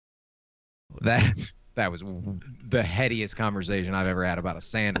That was the headiest conversation I've ever had about a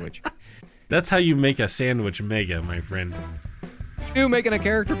sandwich. That's how you make a sandwich mega, my friend. Who knew making a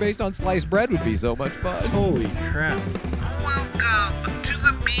character based on sliced bread would be so much fun? Holy crap. Welcome to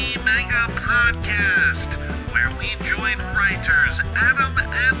the B Mega Podcast, where we join writers Adam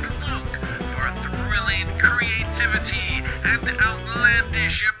and Luke for thrilling creativity and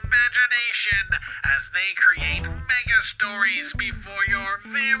outlandish imagination as they create mega stories before your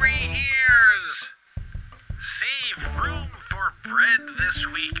very ears. Save room for bread this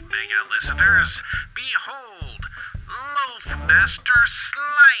week, mega listeners. Behold, Loaf Master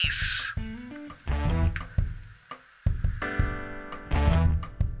Slice.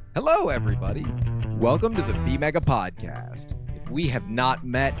 Hello, everybody. Welcome to the B Mega Podcast. If we have not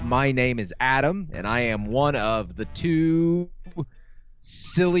met, my name is Adam, and I am one of the two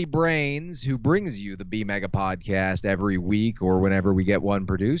silly brains who brings you the B Mega Podcast every week or whenever we get one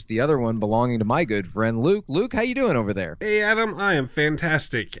produced. The other one belonging to my good friend Luke. Luke, how you doing over there? Hey, Adam, I am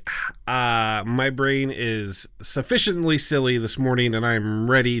fantastic. My brain is sufficiently silly this morning, and I'm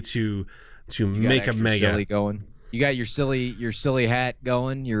ready to make a mega. Silly going. You got your silly hat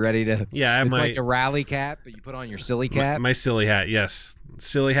going. You're ready to. Yeah, it's like a rally cap, but you put on your silly cap. My silly hat, yes,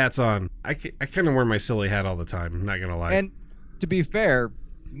 silly hat's on. I kind of wear my silly hat all the time. I'm not gonna lie. And to be fair,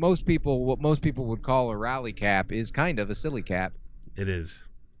 what most people would call a rally cap is kind of a silly cap. It is.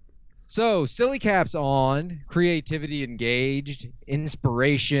 So, silly cap's on, creativity engaged,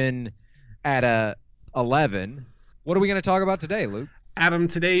 inspiration at a 11. What are we going to talk about today, Luke? Adam,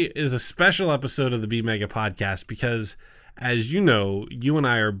 today is a special episode of the B Mega Podcast because, as you know, you and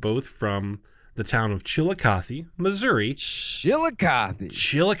I are both from the town of Chillicothe, Missouri. Chillicothe.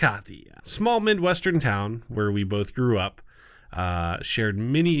 Small Midwestern town where we both grew up. Shared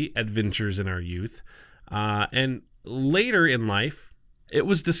many adventures in our youth, and later in life, it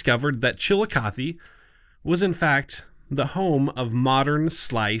was discovered that Chillicothe was in fact the home of modern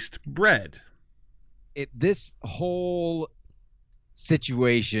sliced bread. This whole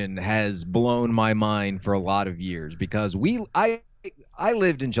situation has blown my mind for a lot of years because I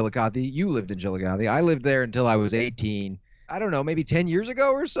lived in Chillicothe, you lived in Chillicothe, I lived there until I was 18. I don't know, maybe 10 years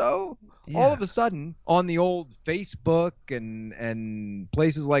ago or so. Yeah. All of a sudden, on the old Facebook and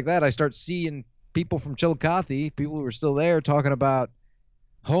places like that, I start seeing people from Chillicothe, people who are still there, talking about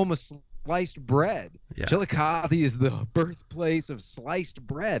home of sliced bread. Yeah. Chillicothe is the birthplace of sliced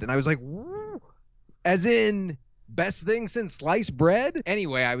bread. And I was like, woo! As in, best thing since sliced bread?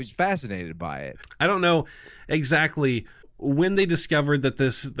 Anyway, I was fascinated by it. I don't know exactly when they discovered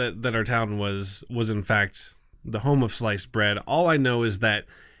that our town was in fact the home of sliced bread. All I know is that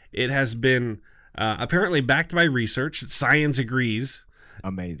it has been apparently backed by research. Science agrees.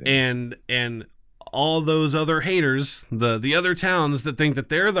 Amazing. And all those other haters, the other towns that think that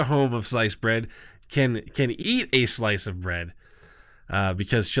they're the home of sliced bread, can eat a slice of bread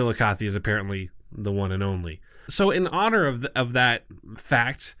because Chillicothe is apparently the one and only. So in honor of that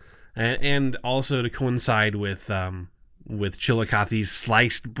fact, and also to coincide with Chillicothe's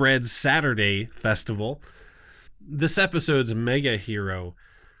Sliced Bread Saturday Festival, this episode's mega hero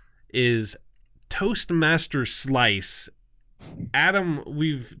is Toastmaster Slice. Adam,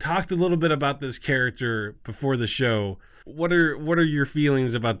 we've talked a little bit about this character before the show. What are your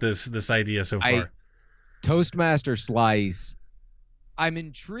feelings about this idea so far? Toastmaster Slice, I'm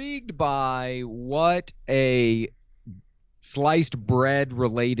intrigued by what a sliced bread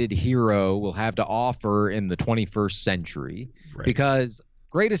related hero will have to offer in the 21st century. Right. Because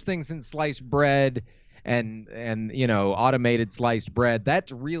greatest thing since sliced bread and automated sliced bread,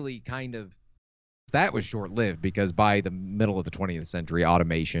 that's really that was short-lived because by the middle of the 20th century,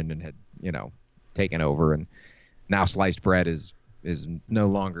 automation had taken over, and now sliced bread is no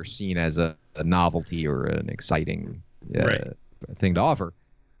longer seen as a novelty or an exciting thing to offer.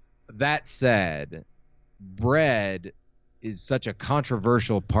 That said, bread is such a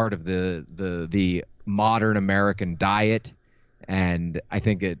controversial part of the modern American diet, and I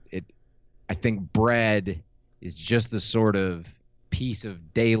think I think bread is just the sort of piece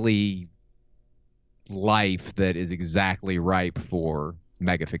of daily life that is exactly ripe for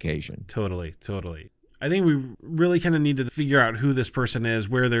megafication. Totally. I think we really kind of need to figure out who this person is,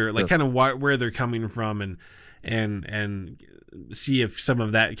 where they're where they're coming from, and see if some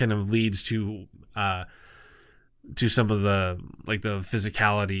of that kind of leads to some of the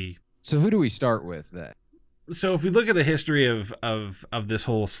physicality. So who do we start with then? So if we look at the history of this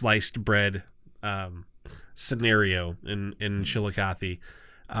whole sliced bread scenario in Chillicothe,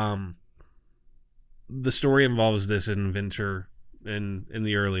 the story involves this inventor in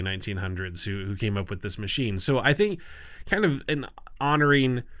the early 1900s who came up with this machine. So I think kind of in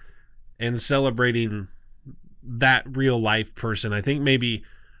honoring and celebrating that real life person. I think maybe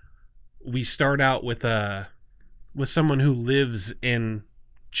we start out with someone who lives in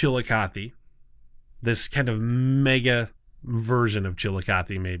Chillicothe, this kind of mega version of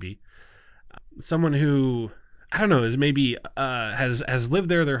Chillicothe, maybe someone who, I don't know, is maybe has lived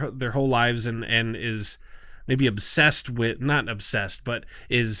there their whole lives and is maybe obsessed with, not obsessed, but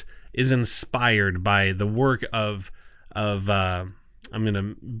is inspired by the work of I'm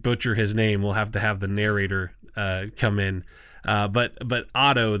gonna butcher his name. We'll have to have the narrator come in, but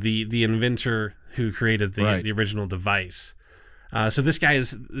Otto, the inventor who created the original device. So this guy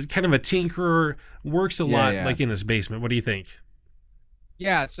is kind of a tinkerer, works a lot like in his basement. What do you think?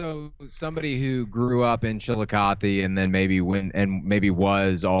 Yeah, so somebody who grew up in Chillicothe and then maybe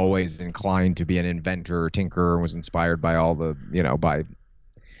was always inclined to be an inventor or tinkerer, was inspired by all the, by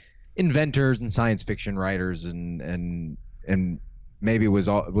inventors and science fiction writers and maybe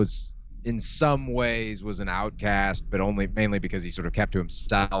was in some ways was an outcast, but mainly because he sort of kept to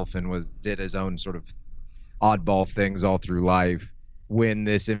himself and did his own sort of oddball things all through life. When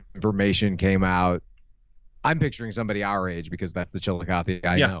this information came out, I'm picturing somebody our age because that's the Chillicothe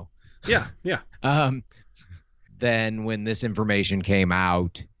I know. Yeah. Then when this information came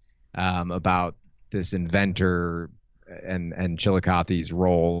out about this inventor and Chillicothe's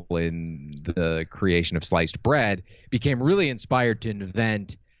role in the creation of sliced bread, became really inspired to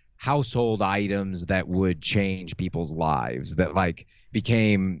invent household items that would change people's lives, that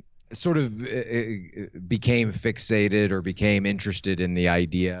became fixated or became interested in the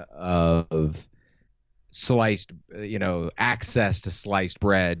idea of sliced, access to sliced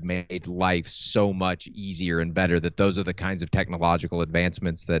bread made life so much easier and better, that those are the kinds of technological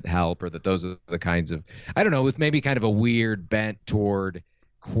advancements that help, or that those are the kinds of, I don't know, with maybe kind of a weird bent toward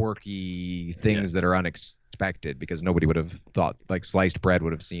quirky things that are unexpected, because nobody would have thought sliced bread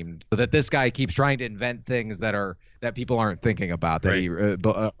would have seemed, but that this guy keeps trying to invent things that people aren't thinking about,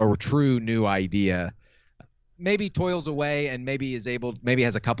 that a true new idea, maybe toils away and maybe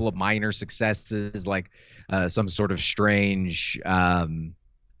has a couple of minor successes, like some sort of strange, I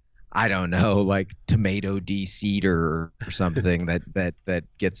don't know, like tomato de-seeder or something that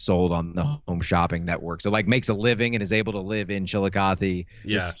gets sold on the Home Shopping Network. So makes a living and is able to live in Chillicothe,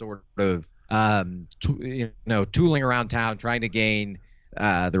 just sort of, tooling around town, trying to gain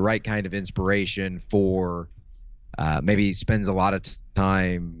the right kind of inspiration for, maybe he spends a lot of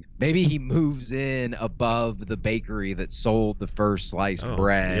time. Maybe he moves in above the bakery that sold the first sliced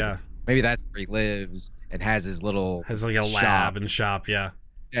bread. Yeah. Maybe that's where he lives and has his little a lab and shop. Yeah.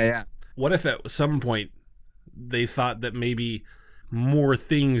 Yeah. What if at some point they thought that maybe more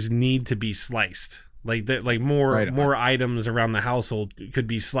things need to be sliced, more items around the household could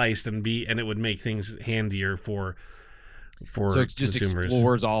be sliced and it would make things handier for so it just consumers.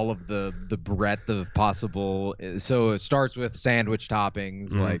 Explores all of the breadth of possible. So it starts with sandwich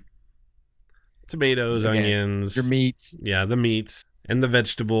toppings, like tomatoes, onions, your meats. Yeah, the meats and the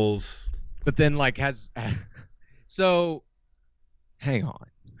vegetables. But then so hang on.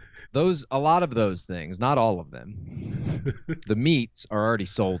 A lot of those things, not all of them, the meats are already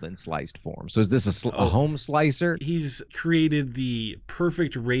sold in sliced form. So is this a home slicer? He's created the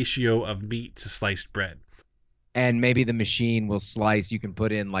perfect ratio of meat to sliced bread. And maybe the machine will slice. You can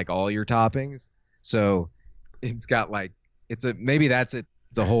put in all your toppings. So it's got it's a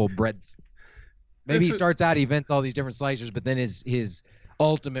whole bread. Maybe he starts out, he invents all these different slicers, but then his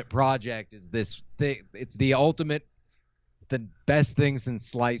ultimate project is this thing. It's the best thing since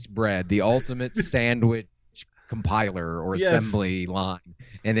sliced bread, the ultimate sandwich compiler or assembly line.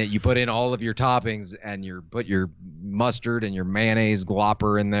 And then you put in all of your toppings and you put your mustard and your mayonnaise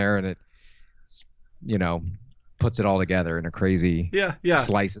glopper in there, and it, puts it all together in a crazy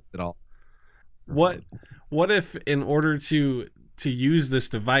slices it all. What if in order to use this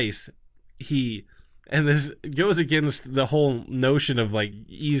device, and this goes against the whole notion of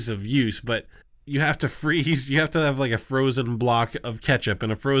ease of use, but you have to have a frozen block of ketchup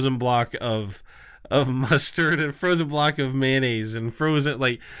and a frozen block of mustard and a frozen block of mayonnaise and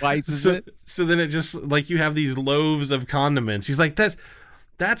frozen slices so then it just you have these loaves of condiments. He's like, that's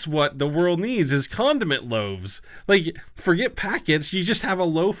what the world needs, is condiment loaves. Forget packets. You just have a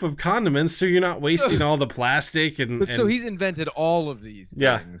loaf of condiments, so you're not wasting all the plastic. So he's invented all of these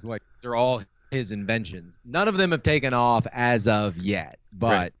things. They're all his inventions. None of them have taken off as of yet,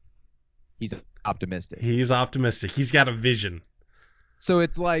 but he's optimistic. He's optimistic. He's got a vision. So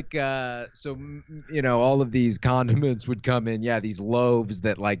it's all of these condiments would come in, these loaves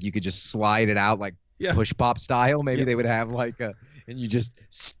that you could just slide it out push pop style. Maybe they would have and you just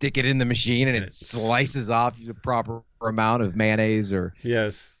stick it in the machine and it slices off the proper amount of mayonnaise or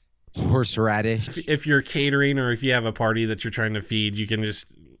Horseradish. If you're catering or if you have a party that you're trying to feed, you can just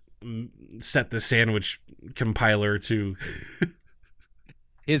set the sandwich compiler to.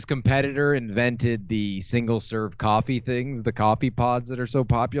 His competitor invented the single-serve coffee things, the coffee pods that are so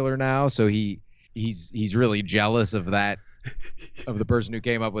popular now. So he's really jealous of that, of the person who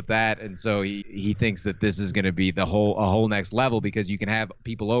came up with that, and so he thinks that this is going to be a whole next level, because you can have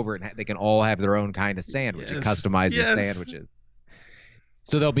people over and they can all have their own kind of sandwich and customize the sandwiches.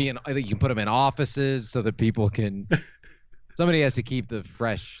 So they'll be you can put them in offices so that people can. Somebody has to keep the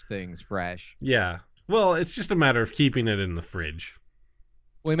fresh things fresh. Yeah. Well, it's just a matter of keeping it in the fridge.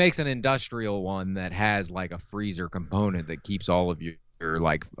 Well, he makes an industrial one that has like a freezer component that keeps all of your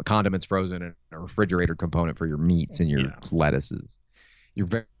like condiments frozen, and a refrigerator component for your meats and your lettuces, your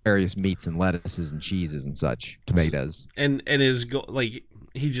various meats and lettuces and cheeses and such, tomatoes. And like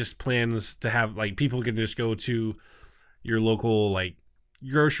he just plans to have like people can just go to your local like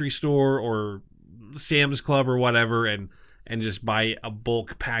grocery store or Sam's Club or whatever and just buy a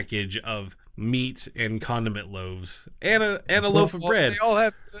bulk package of meat and condiment loaves and a loaf of bread. They all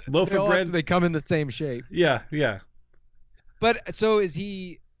have loaf of bread. They come in the same shape. Yeah. But so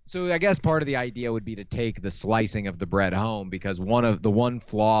I guess part of the idea would be to take the slicing of the bread home, because one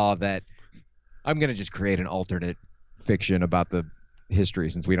flaw that I'm going to just create an alternate fiction about the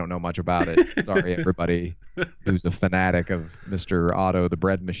history, since we don't know much about it. Sorry, everybody who's a fanatic of Mr. Otto, the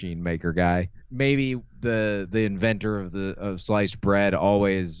bread machine maker guy. Maybe the inventor of sliced bread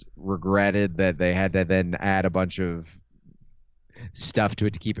always regretted that they had to then add a bunch of stuff to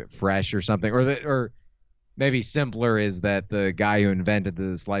it to keep it fresh or something, or maybe simpler is that the guy who invented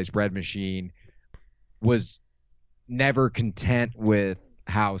the sliced bread machine was never content with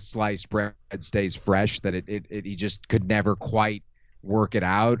how sliced bread stays fresh, that he just could never quite work it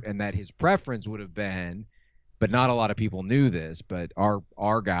out, and that his preference would have been, but not a lot of people knew this, but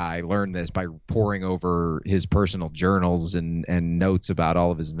our guy learned this by poring over his personal journals and notes about all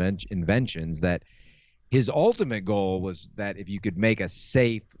of his inventions, that his ultimate goal was that if you could make a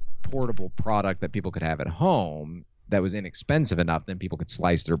safe, portable product that people could have at home that was inexpensive enough, then people could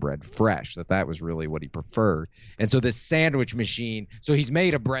slice their bread fresh. That was really what he preferred. And so this sandwich machine, so he's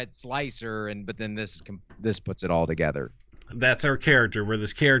made a bread slicer, but then this puts it all together. That's our character, where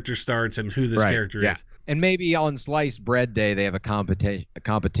this character starts and who this character is. And maybe on Sliced Bread Day, they have a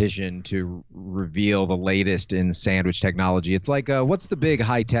competition to reveal the latest in sandwich technology. It's like, what's the big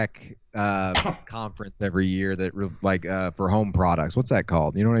high-tech conference every year that for home products? What's that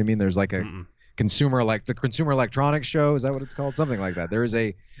called? You know what I mean? There's like a consumer electronics show. Is that what it's called? Something like that. There's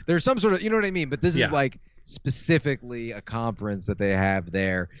some sort of, you know what I mean? But this is like specifically a conference that they have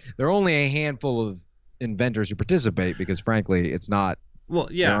there. There are only a handful of inventors who participate, because frankly it's not,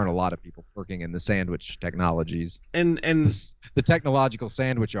 there aren't a lot of people working in the sandwich technologies and the technological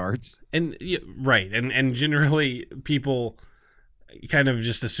sandwich arts, and generally people kind of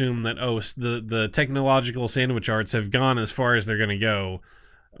just assume that the technological sandwich arts have gone as far as they're going to go,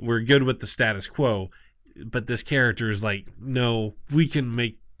 we're good with the status quo. But this character is like, no, we can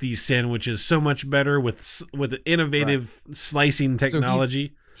make these sandwiches so much better with innovative slicing technology.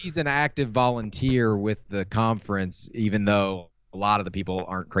 So he's an active volunteer with the conference, even though a lot of the people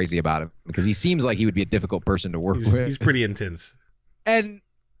aren't crazy about him, because he seems like he would be a difficult person to work with. He's pretty intense. And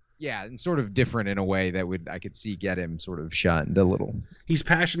sort of different in a way that I could see get him sort of shunned a little. He's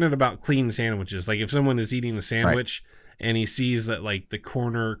passionate about clean sandwiches. Like if someone is eating a sandwich and he sees that like the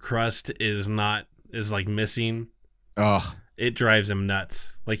corner crust is like missing, it drives him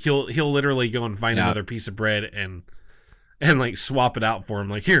nuts. Like he'll literally go and find another piece of bread and like swap it out for him,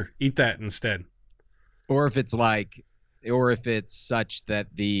 like, here, eat that instead. Or if it's such that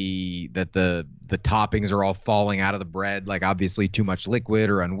the toppings are all falling out of the bread, like obviously too much liquid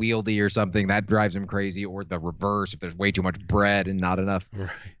or unwieldy or something, that drives him crazy. Or the reverse, if there's way too much bread and not enough. Right.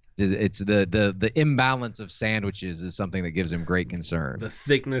 It's the imbalance of sandwiches is something that gives him great concern. The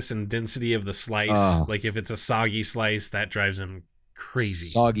thickness and density of the slice, like if it's a soggy slice, that drives him crazy.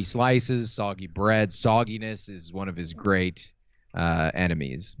 Soggy slices, soggy bread, sogginess is one of his great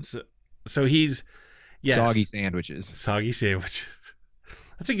enemies. So he's soggy sandwiches. Soggy sandwiches.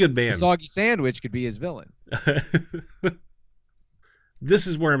 That's a good band. The soggy sandwich could be his villain. This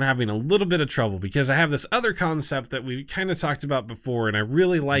is where I'm having a little bit of trouble, because I have this other concept that we kind of talked about before, and I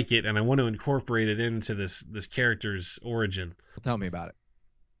really like it, and I want to incorporate it into this character's origin. Well, tell me about it.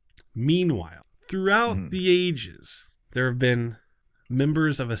 Meanwhile, throughout the ages, there have been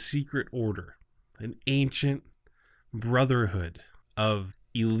members of a secret order, an ancient brotherhood of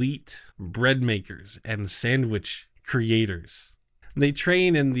elite bread makers and sandwich creators. They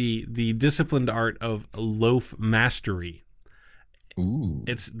train in the disciplined art of loaf mastery, Ooh.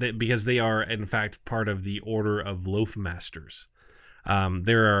 Because they are in fact part of the Order of Loaf Masters.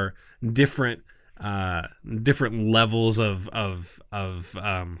 There are different levels of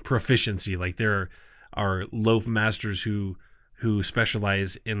proficiency. Like there are loaf masters who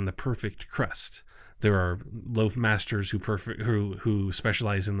specialize in the perfect crust. There are loaf masters who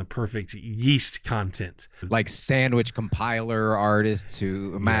specialize in the perfect yeast content. Like sandwich compiler artists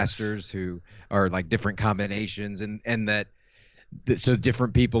masters who are like different combinations, and that so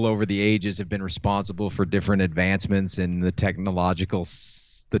different people over the ages have been responsible for different advancements in the technological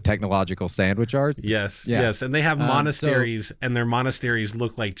sandwich arts. Yes, Yeah. yes, and they have monasteries, and their monasteries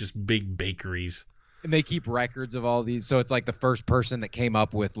look like just big bakeries. And they keep records of all these. So it's like the first person that came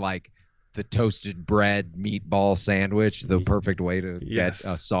up with like the toasted bread meatball sandwich, the perfect way to Yes.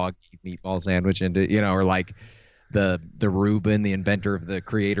 get a soggy meatball sandwich into, or like the Reuben, the inventor of the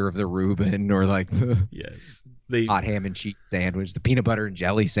creator of the Reuben, or like the Yes, hot ham and cheese sandwich. The peanut butter and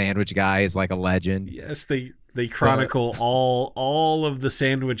jelly sandwich guy is like a legend. Yes, they chronicle all of the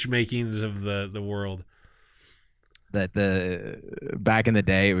sandwich makings of the world. That back in the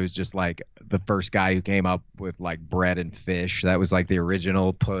day, it was just like the first guy who came up with like bread and fish. That was like the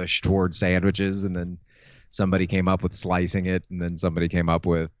original push towards sandwiches, and then somebody came up with slicing it, and then somebody came up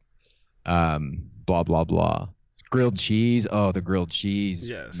with blah blah blah. Grilled cheese. Oh, the grilled cheese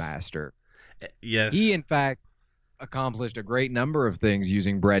Yes. master. Yes, He in fact accomplished a great number of things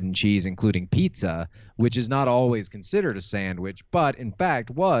using bread and cheese, including pizza, which is not always considered a sandwich, but in fact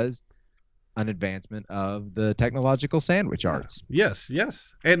was an advancement of the technological sandwich arts. yes,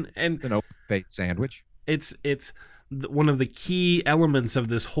 and An open-faced sandwich. it's one of the key elements of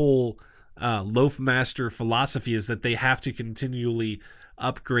this whole loaf master philosophy is that they have to continually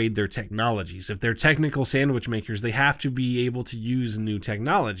upgrade their technologies. If they're technical sandwich makers, they have to be able to use new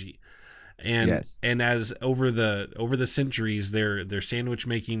technology. And Yes. and as over the centuries, their sandwich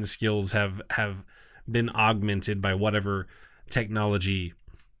making skills have been augmented by whatever technology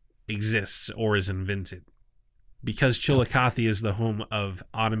exists or is invented. Because Chillicothe is the home of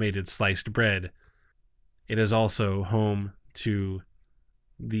automated sliced bread, it is also home to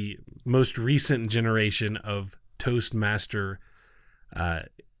the most recent generation of Toastmaster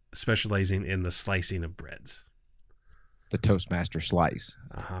specializing in the slicing of breads. The Toastmaster slice.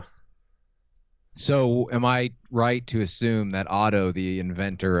 Uh-huh. So am I right to assume that Otto, the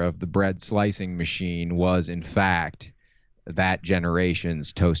inventor of the bread slicing machine, was in fact that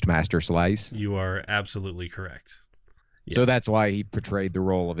generation's Toastmaster slice? You are absolutely correct. So that's why he portrayed the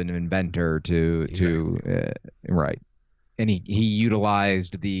role of an inventor right. And he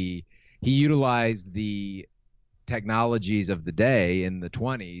utilized the technologies of the day in the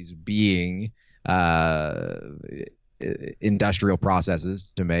 20s being industrial processes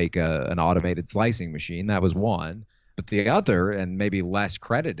to make an automated slicing machine. That was one. But the other, and maybe less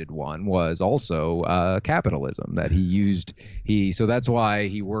credited one, was also capitalism that he used. So that's why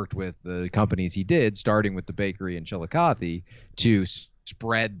he worked with the companies he did, starting with the bakery in Chillicothe, to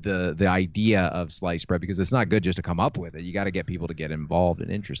spread the idea of sliced bread, because it's not good just to come up with it. You got to get people to get involved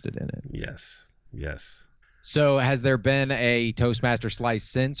and interested in it. Yes. So has there been a Toastmaster slice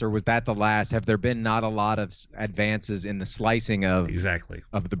since, or was that the last? Have there been not a lot of advances in the slicing of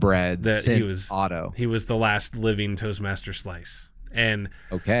the breads since Otto? He was the last living Toastmaster slice. And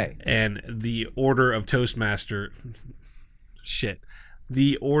okay. And the Order of Toastmaster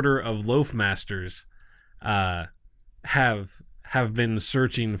the Order of Loaf Masters have been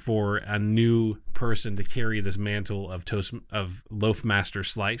searching for a new person to carry this mantle of Loaf Master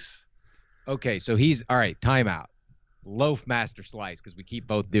slice. Okay, so he's all right. Time out. Loaf Master slice, because we keep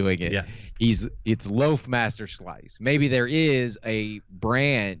both doing it. Yeah. It's Loaf Master slice. Maybe there is a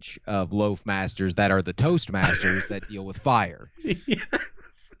branch of Loaf Masters that are the Toast Masters that deal with fire. Yes.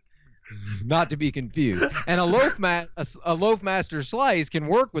 Not to be confused. And a Loaf Master slice can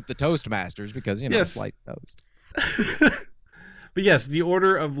work with the Toast Masters because Yes. sliced toast. But yes, the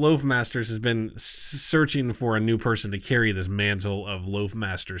Order of Loaf Masters has been searching for a new person to carry this mantle of Loaf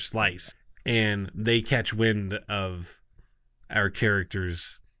Master slice. And they catch wind of our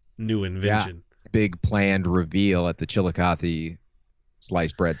character's new invention. Yeah. Big planned reveal at the Chillicothe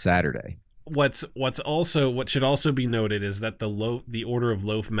Sliced Bread Saturday. What should also be noted is that the Order of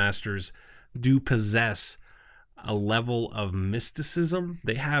Loaf Masters do possess a level of mysticism.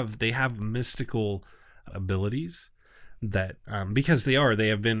 They have mystical abilities that because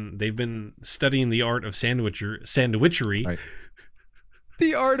they've been studying the art of sandwichery. Right.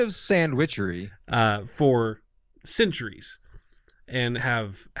 The art of sandwichery for centuries, and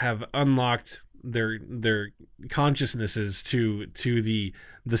have unlocked their consciousnesses to the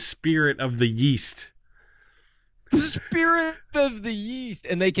spirit of the yeast, The spirit of the yeast,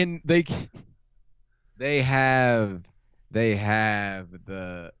 and they have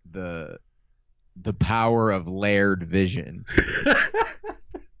the power of layered vision.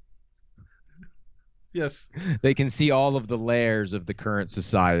 Yes. They can see all of the layers of the current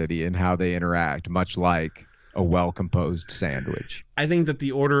society and how they interact, much like a well-composed sandwich. I think that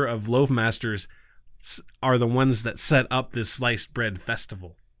the Order of Loaf Masters are the ones that set up this sliced bread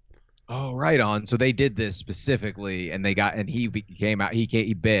festival. Oh, right on. So they did this specifically, and he came out.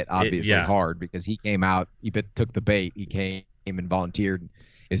 He bit obviously hard because he came out. Took the bait. He came and volunteered.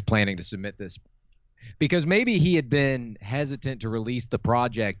 Is planning to submit this because maybe he had been hesitant to release the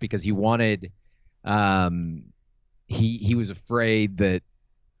project because he wanted. He was afraid that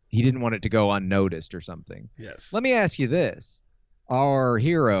he didn't want it to go unnoticed or something. Yes. Let me ask you this: our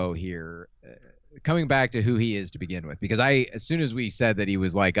hero here. Coming back to who he is to begin with, because as soon as we said that he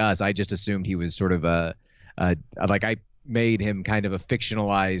was like us, I just assumed he was sort of like I made him kind of a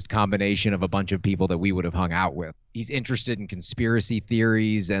fictionalized combination of a bunch of people that we would have hung out with. He's interested in conspiracy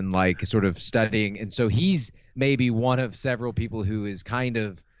theories and like sort of studying. And so he's maybe one of several people who is kind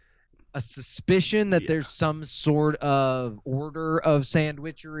of a suspicion that there's some sort of order of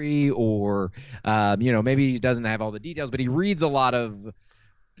sandwichery or, maybe he doesn't have all the details, but he reads a lot of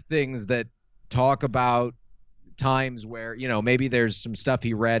things that talk about times where maybe there's some stuff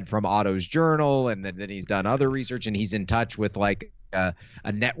he read from Otto's journal and then he's done other research and he's in touch with like a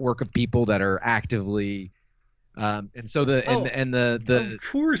network of people that are actively of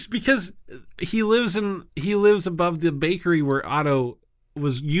course, because he lives above the bakery where Otto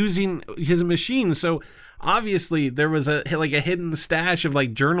was using his machine, so obviously there was a hidden stash of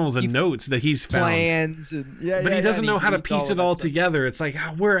like journals and notes that he's found. Plans, but he doesn't know how to piece it all together. It's like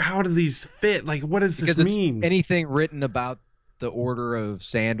how do these fit? Like what does this mean? Anything written about the Order of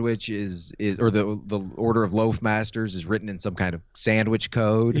Sandwich or the Order of Loaf Masters is written in some kind of sandwich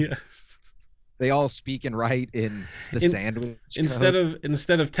code. Yes. They all speak and write in sandwich code.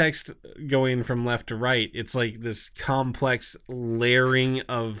 Instead of text going from left to right, it's like this complex layering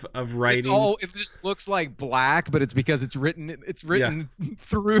of writing. It just looks like black, but it's because it's written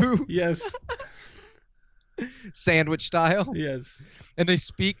through sandwich style. Yes. And they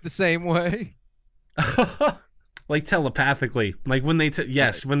speak the same way. Like telepathically. Like when they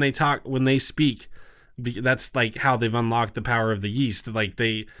when they speak, that's like how they've unlocked the power of the yeast. Like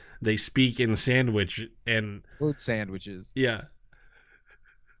they speak in sandwich and word sandwiches. Yeah.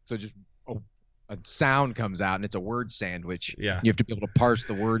 So just a sound comes out and it's a word sandwich. Yeah. You have to be able to parse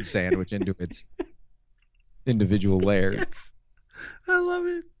the word sandwich into its individual layers. Yes. I love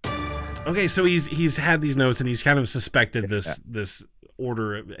it. Okay, so he's had these notes and he's kind of suspected this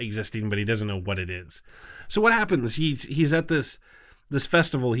order existing, but he doesn't know what it is. So what happens? He's at this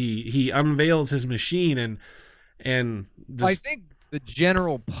festival. He unveils his machine and I think the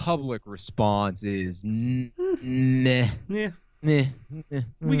general public response is nah. Yeah. We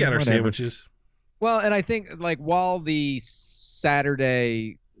got our sandwiches. Well, and I think like while the Sliced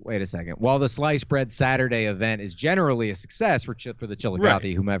Bread Saturday event is generally a success for the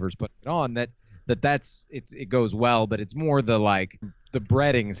Chillicothe, whomever's putting it on, it goes well, but it's more the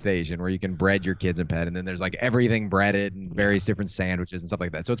breading station where you can bread your kids and pet, and then there's like everything breaded and various different sandwiches and stuff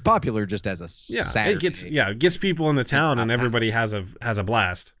like that. So it's popular just as a Saturday. It gets people in the town and everybody has a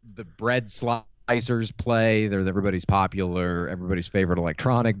blast. The bread slicers play. Everybody's popular. Everybody's favorite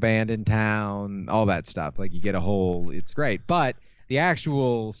electronic band in town. All that stuff. Like you get it's great. But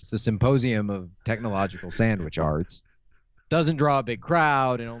the symposium of technological sandwich arts doesn't draw a big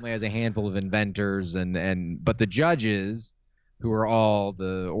crowd and only has a handful of inventors but the judges, who are all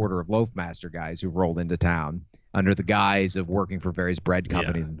the Order of Loaf Master guys who rolled into town under the guise of working for various bread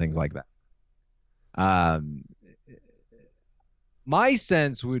companies and things like that. My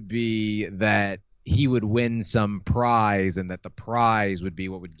sense would be that he would win some prize and that the prize would be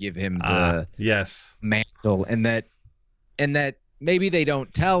what would give him the mantle, and that maybe they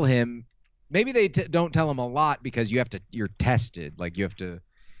don't tell him. Maybe they don't tell him a lot because you're tested. Like you have to,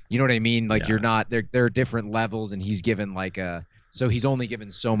 you know what I mean? Like you're not, there are different levels and he's given so he's only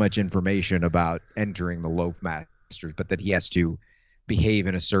given so much information about entering the Loaf Masters, but that he has to behave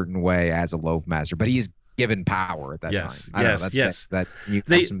in a certain way as a Loaf Master. But he's given power at that time. I don't know. That you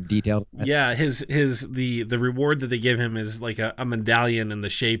got some detail. Yeah, the reward that they give him is like a medallion in the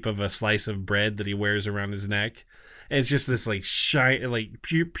shape of a slice of bread that he wears around his neck. And it's just this like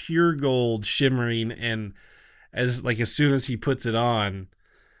pure gold shimmering, and as soon as he puts it on,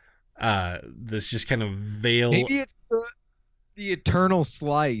 this just kind of veil. Maybe it's the eternal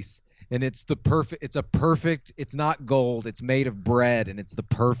slice and it's it's not gold, it's made of bread, and it's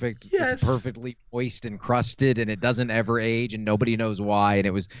Yes. it's perfectly moist and crusted, and it doesn't ever age, and nobody knows why, and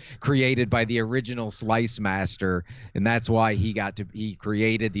it was created by the original Slice Master, and that's why he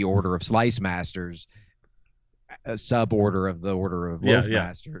created the Order of Slice Masters, a suborder of the Order of Loaf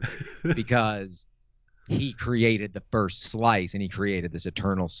Masters, because he created the first slice, and he created this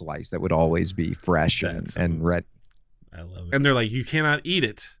eternal slice that would always be fresh and red. I love it. And they're like, you cannot eat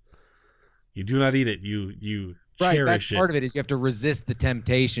it. You do not eat it. You right, cherish that's it. part of it, is you have to resist the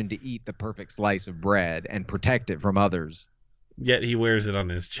temptation to eat the perfect slice of bread and protect it from others. Yet he wears it on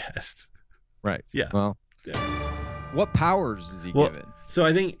his chest. Right. Yeah. Well, Yeah. what powers is he given? So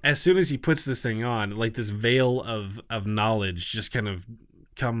I think as soon as he puts this thing on, like this veil of knowledge just kind of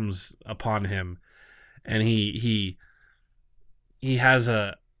comes upon him, and he has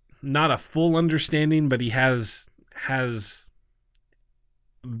a not a full understanding, but he has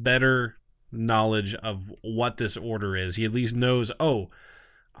better knowledge of what this order is. He at least knows, oh,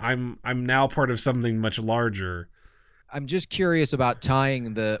 I'm now part of something much larger. I'm just curious about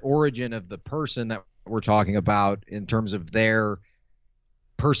tying the origin of the person that we're talking about in terms of their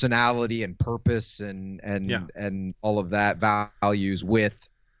personality and purpose and all of that values with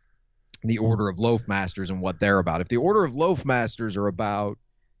the Order of Loaf Masters and what they're about. If the Order of Loaf Masters are about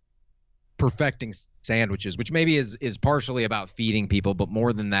perfecting sandwiches, which maybe is partially about feeding people, but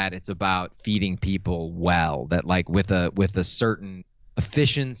more than that, it's about feeding people well, that like with a certain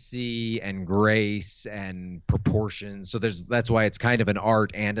efficiency and grace and proportions. So that's why it's kind of an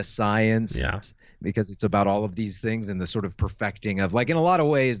art and a science. Yeah. Because it's about all of these things and the sort of perfecting of, like, in a lot of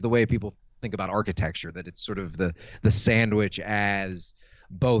ways, the way people think about architecture, that it's sort of the sandwich as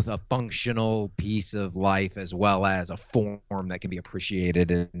both a functional piece of life as well as a form that can be appreciated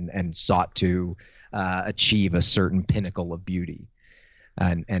and sought to achieve a certain pinnacle of beauty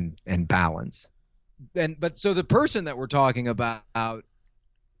and balance. But so the person that we're talking about,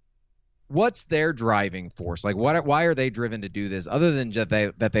 what's their driving force? Like, why are they driven to do this, other than just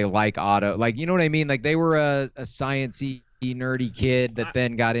that they like Otto? Like, you know what I mean? Like, they were a sciencey, nerdy kid that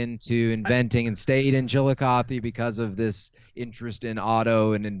then got into inventing and stayed in Chillicothe because of this interest in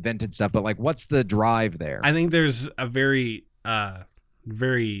Otto and invented stuff. But like, what's the drive there? I think there's a very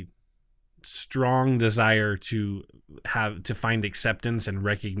very strong desire to find acceptance and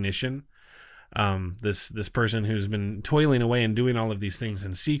recognition. This person who's been toiling away and doing all of these things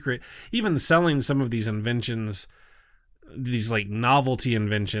in secret, even selling some of these inventions, these like novelty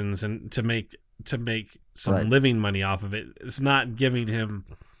inventions, and to make some living money off of it. It's not giving him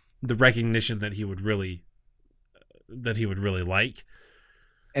the recognition that he would really like.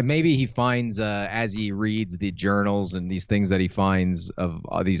 And maybe he finds, as he reads the journals and these things that he finds of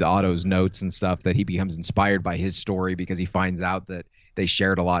these Otto's notes and stuff, that he becomes inspired by his story, because he finds out that they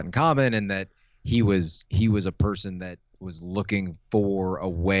shared a lot in common, and that he was a person that was looking for a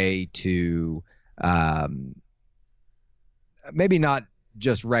way to maybe not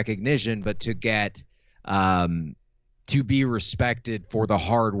just recognition, but to get to be respected for the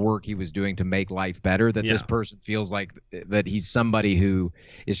hard work he was doing to make life better. That this person feels like that he's somebody who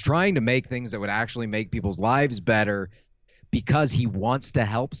is trying to make things that would actually make people's lives better, because he wants to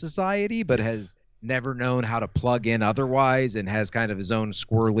help society, but has never known how to plug in otherwise, and has kind of his own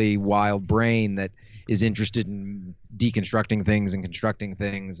squirrely, wild brain that is interested in deconstructing things and constructing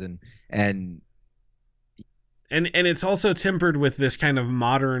things, and it's also tempered with this kind of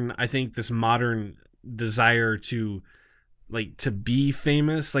modern, I think, this modern desire to be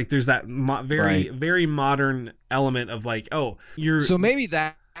famous. Like, there's that very modern element of like, oh, you're so maybe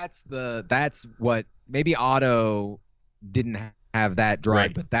that's what maybe Otto didn't have that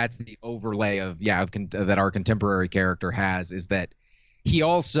drive, but that's the overlay of that our contemporary character has, is that he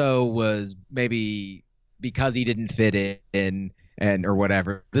also was, maybe because he didn't fit in and or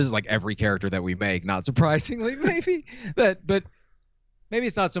whatever. This is like every character that we make, not surprisingly, maybe but maybe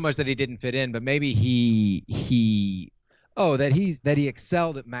it's not so much that he didn't fit in, but maybe he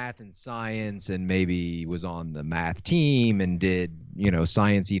excelled at math and science, and maybe was on the math team and did,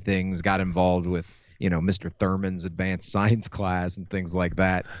 science-y things, got involved with, Mr. Thurman's advanced science class and things like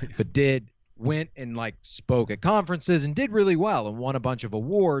that, but went and like spoke at conferences and did really well and won a bunch of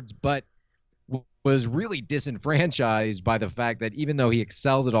awards, but was really disenfranchised by the fact that even though he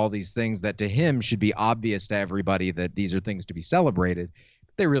excelled at all these things that to him should be obvious to everybody that these are things to be celebrated,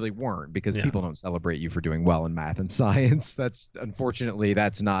 they really weren't, because people don't celebrate you for doing well in math and science. Unfortunately,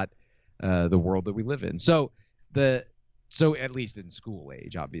 that's not the world that we live in. So at least in school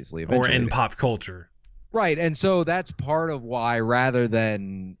age, obviously, or in pop culture. Right. And so that's part of why, rather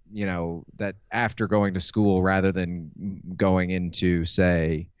than, that after going to school, rather than going into,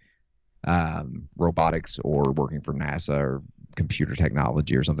 say, robotics or working for NASA or computer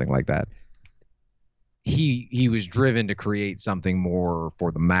technology or something like that. He was driven to create something more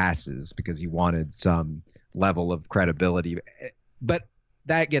for the masses because he wanted some level of credibility. But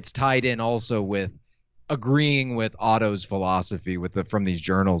that gets tied in also with agreeing with Otto's philosophy from these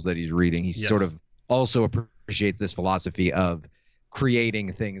journals that he's reading. He sort of also appreciates this philosophy of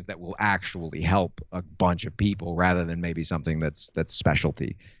creating things that will actually help a bunch of people rather than maybe something that's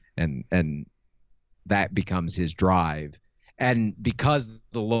specialty. And that becomes his drive. And because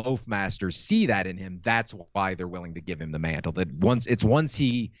the Loaf Masters see that in him, that's why they're willing to give him the mantle. That once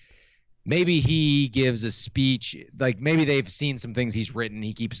he gives a speech, like maybe they've seen some things he's written.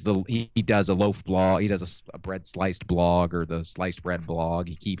 He does a loaf blog. He does a bread sliced blog or the sliced bread blog.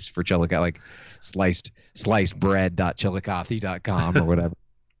 He keeps for Chillicothe, like slicedbread.chillicothe.com or whatever.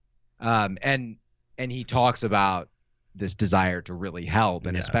 And he talks about this desire to really help,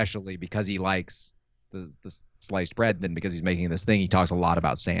 and especially because he likes the sliced bread, then because he's making this thing, he talks a lot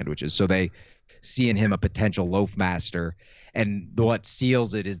about sandwiches. So they see in him a potential loaf master. And what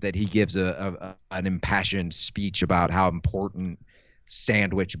seals it is that he gives an impassioned speech about how important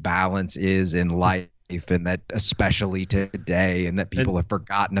sandwich balance is in life, and that especially today, and that people have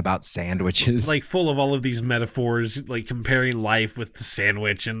forgotten about sandwiches. Like full of all of these metaphors, like comparing life with the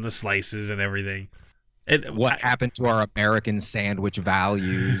sandwich and the slices and everything. And what happened to our American sandwich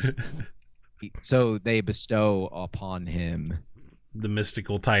values? So they bestow upon him the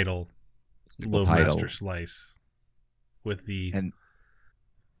mystical title, Loaf Master Slice. With the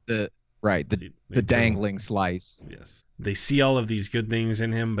dangling slice. Yes. They see all of these good things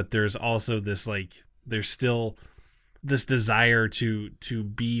in him, but there's also this there's still this desire to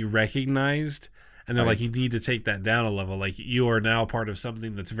be recognized, and they're like, you need to take that down a level. Like, you are now part of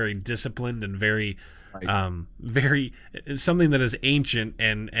something that's very disciplined and very very something that is ancient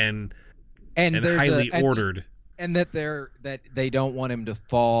and highly ordered. And that they don't want him to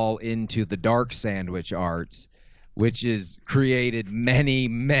fall into the dark sandwich arts, which has created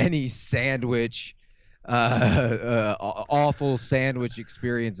many sandwich, awful sandwich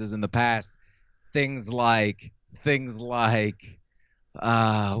experiences in the past. Things like,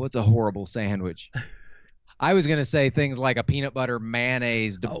 what's a horrible sandwich? I was gonna say things like a peanut butter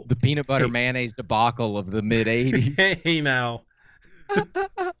mayonnaise, the peanut butter mayonnaise debacle of the mid '80s. Hey now.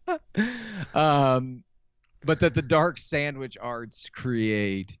 But that the dark sandwich arts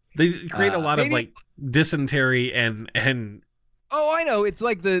create. They create a lot of like dysentery and. Oh, I know. It's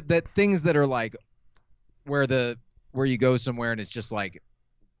like that things that are like where you go somewhere and it's just like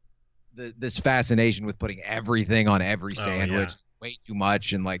this fascination with putting everything on every sandwich. It's way too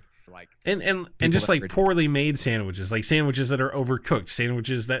much and like and just like poorly made sandwiches, like sandwiches that are overcooked,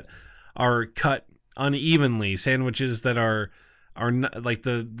 sandwiches that are cut unevenly, sandwiches that are not, like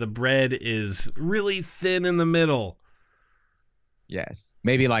the bread is really thin in the middle. Yes.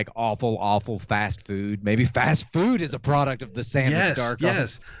 Maybe like awful fast food. Maybe fast food is a product of the sandwich dark arts.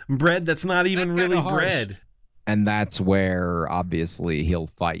 Yes. Bread that's not even really bread. And that's where obviously he'll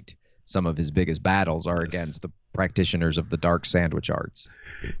fight. Some of his biggest battles are against the practitioners of the dark sandwich arts.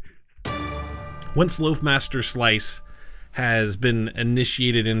 Once Loaf Master Slice has been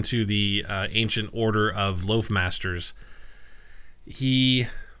initiated into the ancient order of Loaf Masters, he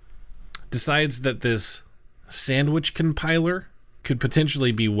decides that this sandwich compiler could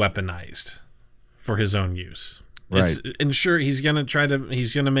potentially be weaponized for his own use. Right. And sure, he's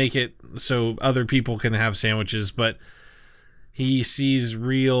gonna make it so other people can have sandwiches, but he sees a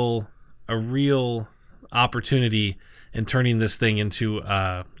real opportunity in turning this thing into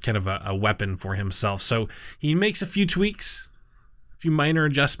kind of a weapon for himself. So he makes a few tweaks, a few minor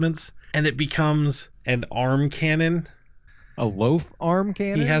adjustments, and it becomes an arm cannon. A loaf arm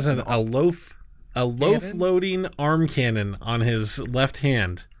cannon? He has a loaf loading arm cannon on his left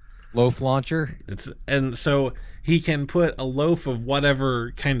hand. Loaf launcher? And so he can put a loaf of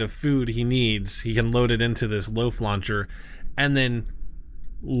whatever kind of food he needs. He can load it into this loaf launcher and then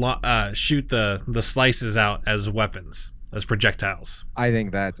shoot the slices out as weapons, as projectiles. I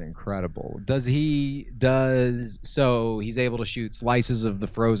think that's incredible. So he's able to shoot slices of the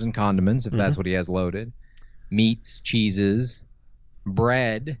frozen condiments, if that's what he has loaded, meats, cheeses,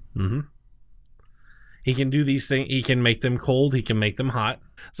 bread. Mm-hmm. He can do these things. He can make them cold. He can make them hot.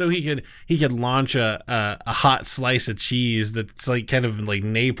 So he could launch a hot slice of cheese that's like kind of like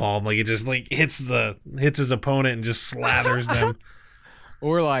napalm, like it just like hits his opponent and just slathers them.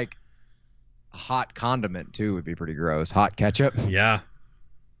 Or like hot condiment too would be pretty gross. Hot ketchup. Yeah.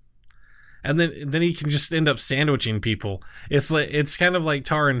 and then he can just end up sandwiching people. It's kind of like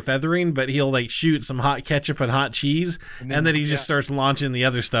tar and feathering, but he'll like shoot some hot ketchup and hot cheese, and then he just starts launching the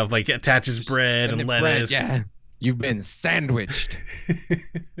other stuff, like attaches bread and lettuce. Bread, yeah. You've been sandwiched.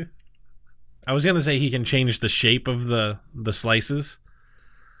 I was gonna say he can change the shape of the slices,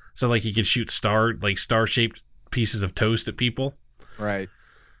 so like he could shoot star-shaped pieces of toast at people. Right.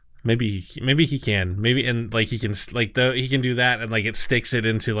 Maybe he can. Maybe, and like he can he can do that, and like it sticks it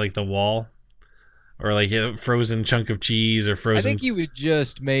into like the wall, or like a frozen chunk of cheese or frozen. I think he would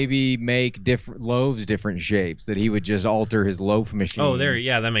just maybe make different loaves, different shapes. That he would just alter his loaf machine. Oh,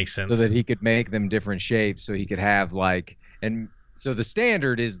 that makes sense. So that he could make them different shapes. So he could have so the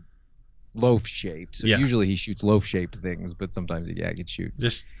standard is loaf shaped. So usually he shoots loaf shaped things, but sometimes he could shoot.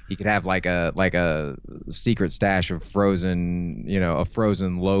 He could have like a secret stash of frozen, a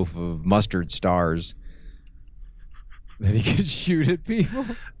frozen loaf of mustard stars that he could shoot at people.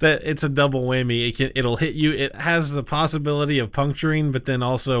 That it's a double whammy. It'll hit you. It has the possibility of puncturing, but then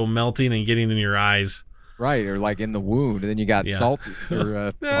also melting and getting in your eyes. Right, or like in the wound, and then you got salt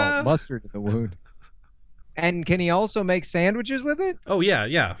or salt mustard in the wound. And can he also make sandwiches with it? Oh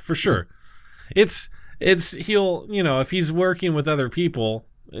yeah, for sure. It's he'll, if he's working with other people,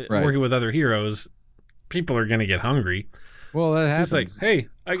 working with other heroes, people are gonna get hungry. Well, that happens. He's like, hey,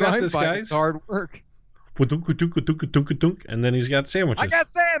 I got this, guys. It's hard work. And then he's got sandwiches. I got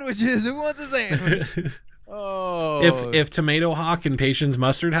sandwiches. Who wants a sandwich? Oh. If Tomato Hawk and Patience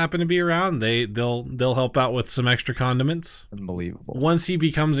Mustard happen to be around, they'll help out with some extra condiments. Unbelievable. Once he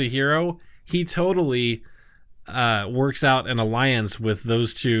becomes a hero, he totally works out an alliance with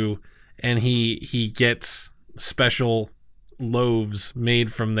those two, and he gets special loaves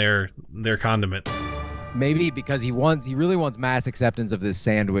made from their condiments. Maybe because he really wants mass acceptance of this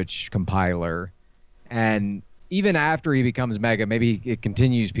sandwich compiler, and even after he becomes Mega, maybe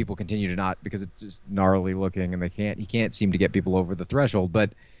people continue to not, because it's just gnarly looking and he can't seem to get people over the threshold.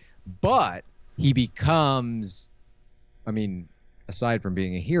 But he becomes, aside from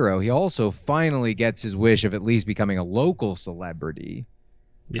being a hero, he also finally gets his wish of at least becoming a local celebrity.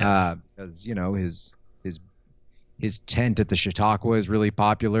 Yes. Because, his tent at the Chautauqua is really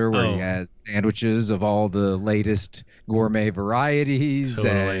popular, where he has sandwiches of all the latest gourmet varieties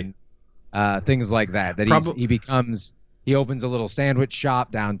and things like that. He opens a little sandwich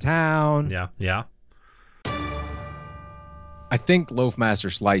shop downtown. Yeah. I think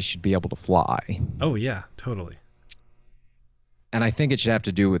Loafmaster Slice should be able to fly. Oh yeah, totally. And I think it should have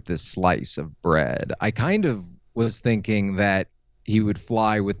to do with this slice of bread. I kind of was thinking that he would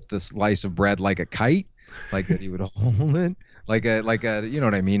fly with the slice of bread like a kite, like that he would hold it, like a you know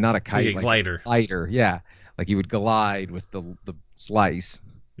what I mean? Not a kite, like a glider. Glider, yeah. Like he would glide with the slice.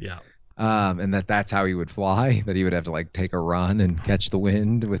 Yeah. And that's how he would fly. That he would have to like take a run and catch the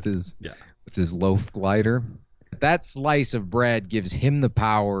wind with his loaf glider. That slice of bread gives him the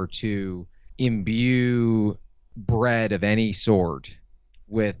power to imbue bread of any sort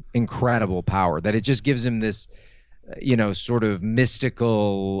with incredible power. That it just gives him this, sort of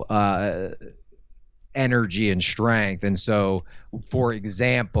mystical energy and strength. And so, for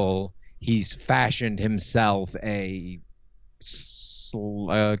example, he's fashioned himself a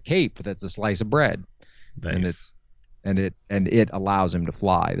cape that's a slice of bread. Nice. and it allows him to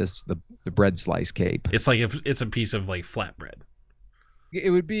fly. This the bread slice cape. It's like it's a piece of like flatbread. It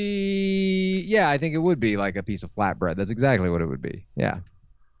would be, I think it would be like a piece of flatbread. That's exactly what it would be. Yeah.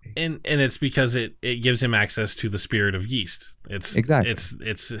 And it's because it gives him access to the spirit of yeast. It's exactly.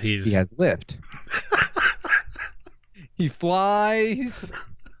 He has lift. He flies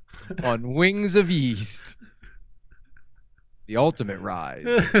on wings of yeast. The ultimate ride.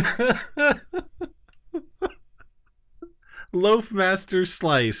 Loafmaster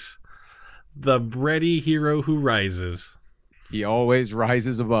Slice, the bready hero who rises. He always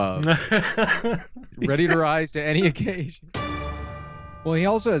rises above. Ready to rise to any occasion. Well, he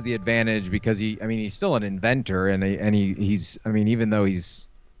also has the advantage because he's still an inventor, and he's even though he's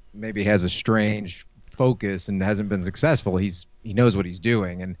maybe has a strange focus and hasn't been successful, he knows what he's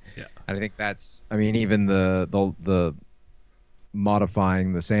doing, and I think that's even the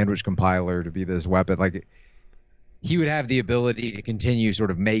modifying the sandwich compiler to be this weapon, like he would have the ability to continue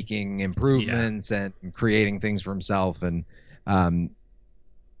sort of making improvements and creating things for himself, and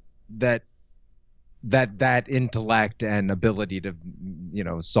that intellect and ability to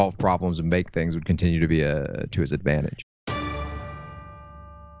solve problems and make things would continue to be to his advantage.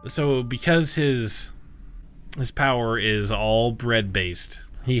 So because his power is all bread based,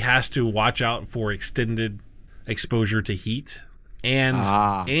 he has to watch out for extended exposure to heat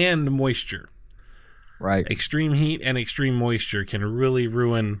and moisture. Right. Extreme heat and extreme moisture can really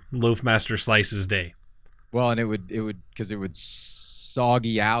ruin Loafmaster Slice's day. Well, and it would because it would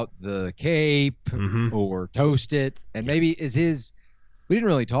soggy out the cape Mm-hmm. or toast it, and maybe we didn't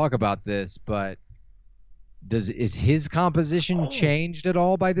really talk about this, but is his composition changed at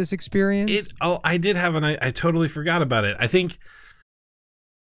all by this experience? I did have I totally forgot about it. I think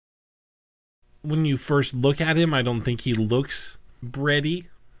when you first look at him, I don't think he looks bready.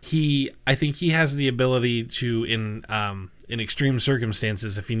 I think he has the ability to, in extreme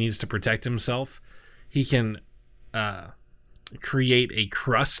circumstances, if he needs to protect himself, he can create a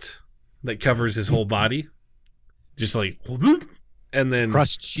crust that covers his whole body, just like, and then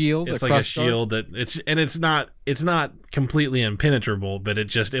crust shield. It's like a shield that it's not completely impenetrable, but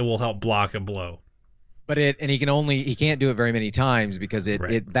it will help block a blow. But he can't do it very many times because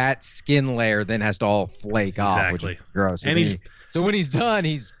that skin layer then has to all flake off, which is gross. And so when he's done,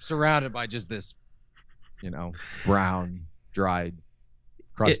 he's surrounded by just this, brown, dried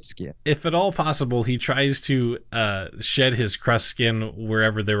crust skin. If at all possible, he tries to shed his crust skin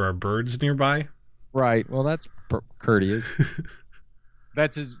wherever there are birds nearby. Right. Well, that's courteous.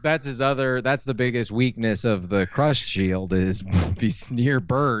 That's the biggest weakness of the crust shield is he's near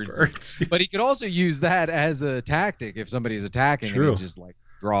birds. But he could also use that as a tactic if somebody's attacking. True. And he just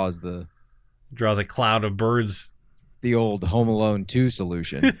draws a cloud of birds. The old Home Alone 2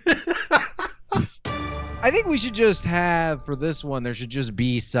 solution. I think we should just have, for this one, there should just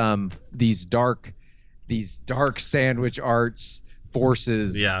be these dark sandwich arts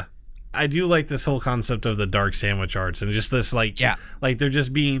forces. Yeah. I do like this whole concept of the dark sandwich arts and just this like they're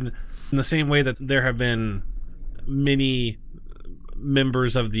just being in the same way that there have been many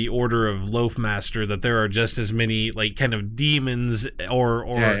members of the Order of Loafmaster, that there are just as many like kind of demons or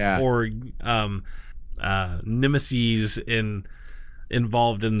nemesis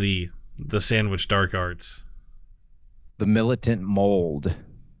involved in the sandwich dark arts. The militant mold.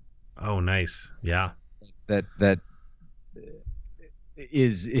 Oh, nice. Yeah. That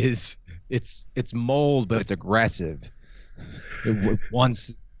is it's mold, but it's aggressive. It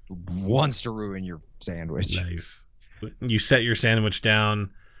wants to ruin your sandwich. Nice. You set your sandwich down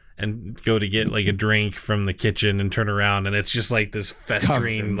and go to get like a drink from the kitchen and turn around and it's just like this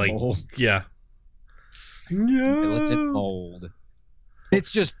festering mold. Yeah. Militant mold.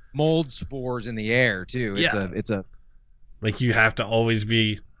 It's just mold spores in the air too. It's a like you have to always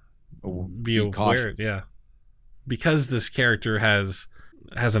be aware. Cautious. Yeah. Because this character has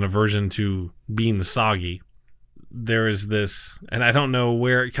an aversion to being soggy, there is this, and I don't know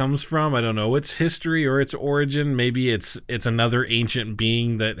where it comes from. I don't know its history or its origin. Maybe it's another ancient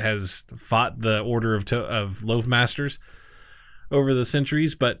being that has fought the Order of Loafmasters over the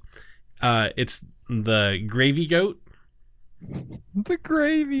centuries, but it's the gravy goat. The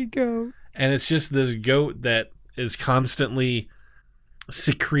gravy goat. And it's just this goat that is constantly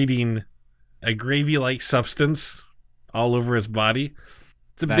secreting a gravy-like substance all over his body.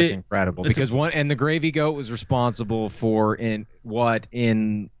 That's incredible because the gravy goat was responsible for in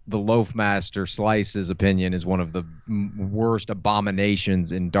the Loafmaster Slice's opinion is one of the worst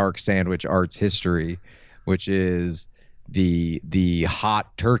abominations in dark sandwich arts history, which is the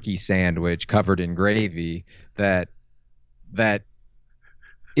hot turkey sandwich covered in gravy that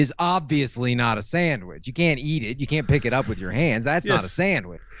is obviously not a sandwich. You can't eat it. You can't pick it up with your hands. That's not a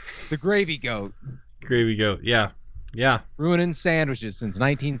sandwich. The gravy goat. Gravy goat. Yeah. Yeah. Ruining sandwiches since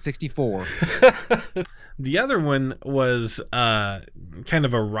 1964. The other one was kind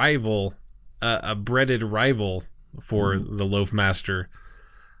of a rival, a breaded rival for the Loafmaster.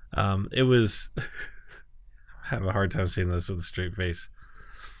 It was... I have a hard time saying this with a straight face.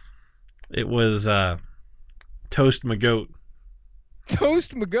 It was Toast McGoat.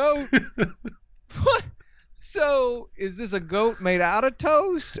 Toast McGoat? What? So, is this a goat made out of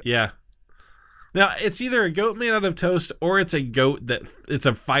toast? Yeah. Now, it's either a goat made out of toast or it's a goat it's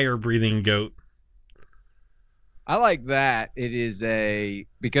a fire-breathing goat. I like that. It is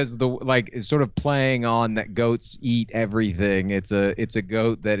because it's sort of playing on that goats eat everything. It's a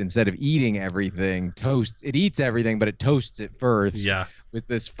goat that instead of eating everything, it eats everything, but it toasts it first. Yeah. With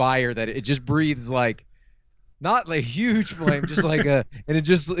this fire that it just breathes like, not like huge flame, just like and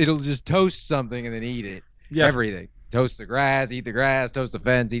it'll just toast something and then eat it. Yeah. Everything. Toast the grass, eat the grass, toast the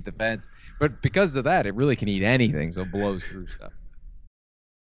fence, eat the fence. But because of that, it really can eat anything, so it blows through stuff.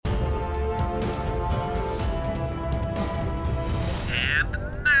 And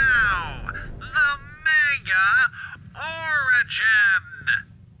now, the Mega Origin!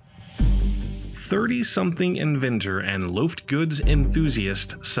 30-something inventor and loafed goods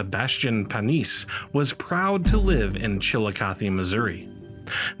enthusiast Sebastian Panis was proud to live in Chillicothe, Missouri.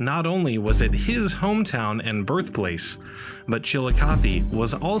 Not only was it his hometown and birthplace, but Chillicothe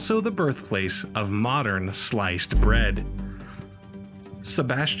was also the birthplace of modern sliced bread.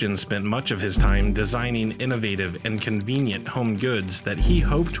 Sebastian spent much of his time designing innovative and convenient home goods that he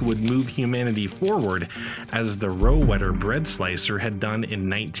hoped would move humanity forward, as the Rowetter bread slicer had done in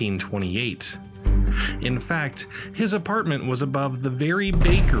 1928. In fact, his apartment was above the very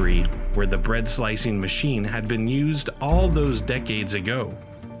bakery where the bread slicing machine had been used all those decades ago.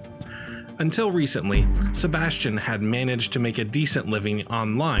 Until recently, Sebastian had managed to make a decent living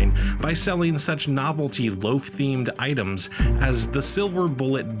online by selling such novelty loaf-themed items as the Silver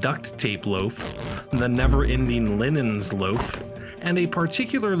Bullet duct tape loaf, the Never-Ending Linens loaf, and a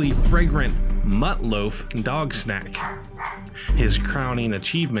particularly fragrant Mutt Loaf dog snack. His crowning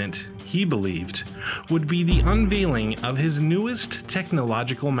achievement, he believed, would be the unveiling of his newest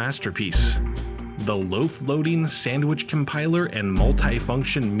technological masterpiece, the Loaf Loading Sandwich Compiler and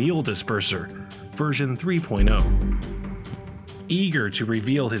Multifunction Meal Disperser, version 3.0. Eager to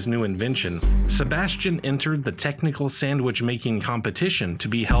reveal his new invention, Sebastian entered the technical sandwich making competition to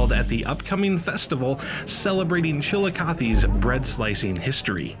be held at the upcoming festival celebrating Chillicothe's bread slicing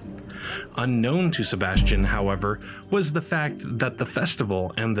history. Unknown to Sebastian, however, was the fact that the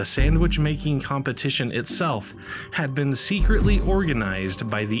festival and the sandwich-making competition itself had been secretly organized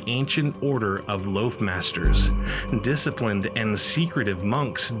by the Ancient Order of Loafmasters, disciplined and secretive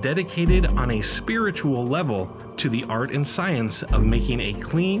monks dedicated on a spiritual level to the art and science of making a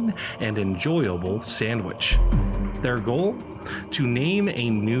clean and enjoyable sandwich. Their goal? To name a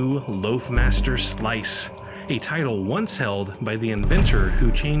new Loafmaster Slice, a title once held by the inventor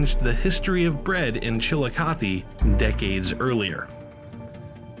who changed the history of bread in Chillicothe decades earlier.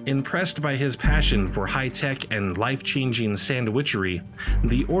 Impressed by his passion for high-tech and life-changing sandwichery,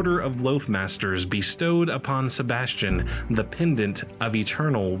 the Order of Loafmasters bestowed upon Sebastian the pendant of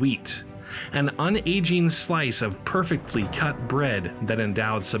eternal wheat, an unaging slice of perfectly cut bread that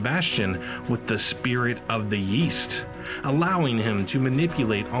endowed Sebastian with the spirit of the yeast, allowing him to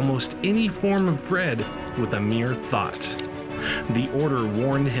manipulate almost any form of bread with a mere thought. The Order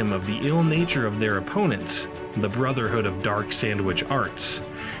warned him of the ill nature of their opponents, the Brotherhood of Dark Sandwich Arts,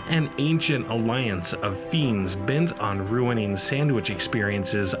 an ancient alliance of fiends bent on ruining sandwich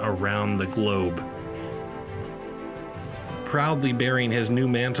experiences around the globe. Proudly bearing his new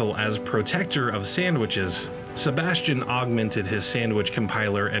mantle as protector of sandwiches, Sebastian augmented his sandwich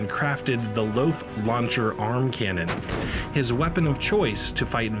compiler and crafted the Loaf Launcher Arm Cannon, his weapon of choice to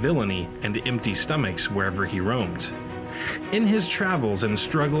fight villainy and empty stomachs wherever he roamed. In his travels and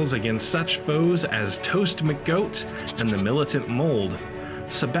struggles against such foes as Toast McGoat and the Militant Mold,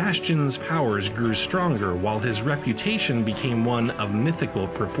 Sebastian's powers grew stronger while his reputation became one of mythical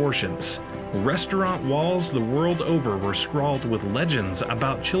proportions. Restaurant walls the world over were scrawled with legends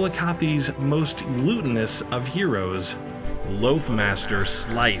about Chillicothe's most glutinous of heroes, Loafmaster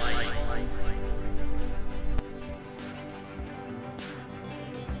Slice.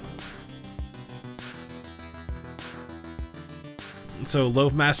 So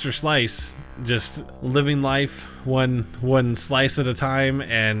Loafmaster Slice, just living life one slice at a time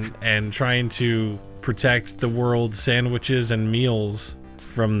and trying to protect the world's sandwiches and meals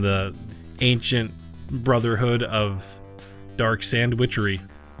from the ancient Brotherhood of Dark Sandwichery.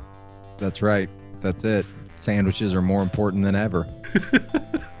 That's right. That's it. Sandwiches are more important than ever.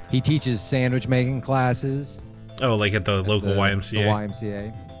 He teaches sandwich making classes. Oh, like at the local YMCA? The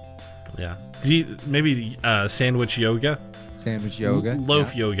YMCA. Yeah. Maybe sandwich yoga? Sandwich yoga.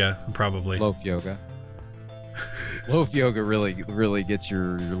 Loaf yoga, probably. Loaf yoga. Loaf yoga really gets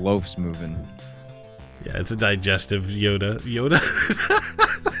your loafs moving. Yeah, it's a digestive Yoda.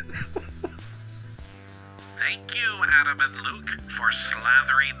 Thank you, Adam and Luke, for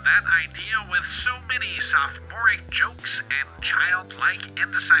slathering that idea with so many sophomoric jokes and childlike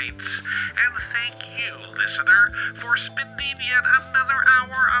insights. And thank you, listener, for spending yet another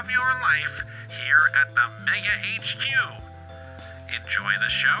hour of your life here at the Mega HQ. Enjoy the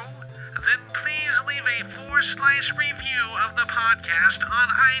show? Then please leave a 4-slice review of the podcast on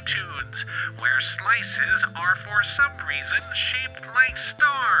iTunes, where slices are for some reason shaped like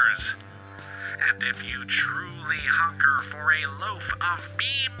stars. And if you truly hunker for a loaf of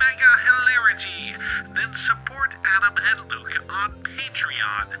B-Mega hilarity, then support Adam and Luke on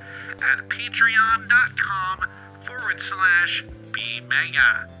Patreon at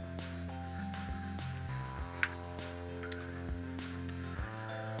patreon.com/B-Mega.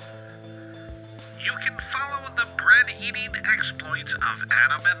 You can follow the bread-eating exploits of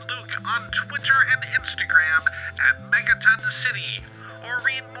Adam and Luke on Twitter and Instagram at Megaton City, or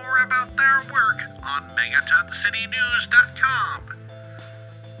read more about their work on MegatonCityNews.com.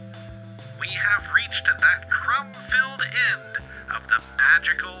 we have reached that crumb-filled end of the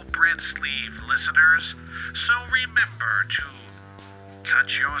magical bread sleeve, listeners. So remember to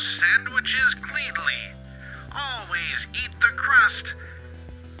cut your sandwiches cleanly, always eat the crust,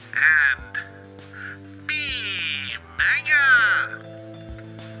 and be mega!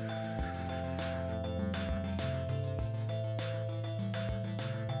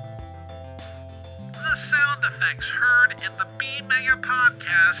 The sound effects heard in the Be Mega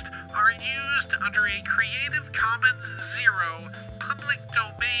podcast are used under a Creative Commons Zero public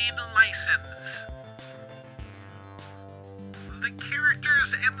domain license. The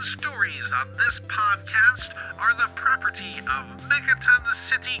characters and stories on this podcast are the property of Megaton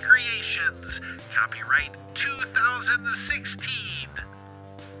City Creations, copyright 2016.